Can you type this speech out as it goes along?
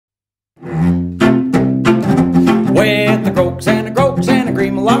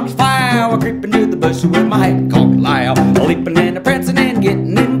bush with my head cocked loud, a leaping and a prancing and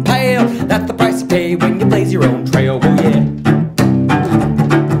getting impaled. That's the price you pay when you blaze your own trail. Oh yeah.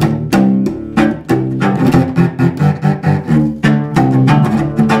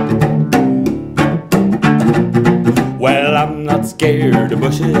 Well, I'm not scared of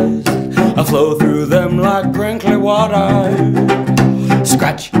bushes. I flow through them like crinkly water.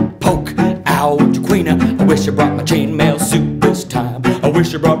 Scratch, poke, ow, Jaquina. I wish I brought my chainmail suit this time. I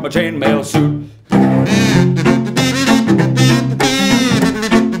wish I brought my chainmail suit.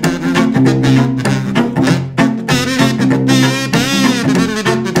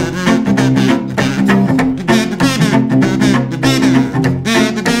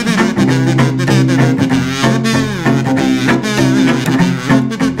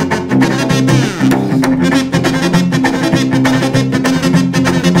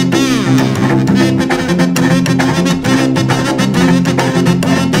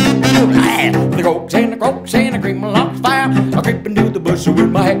 And I cream along fire. I creep into the bush with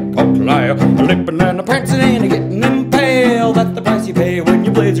my head cocked loud, a lippin' and a prancing and a getting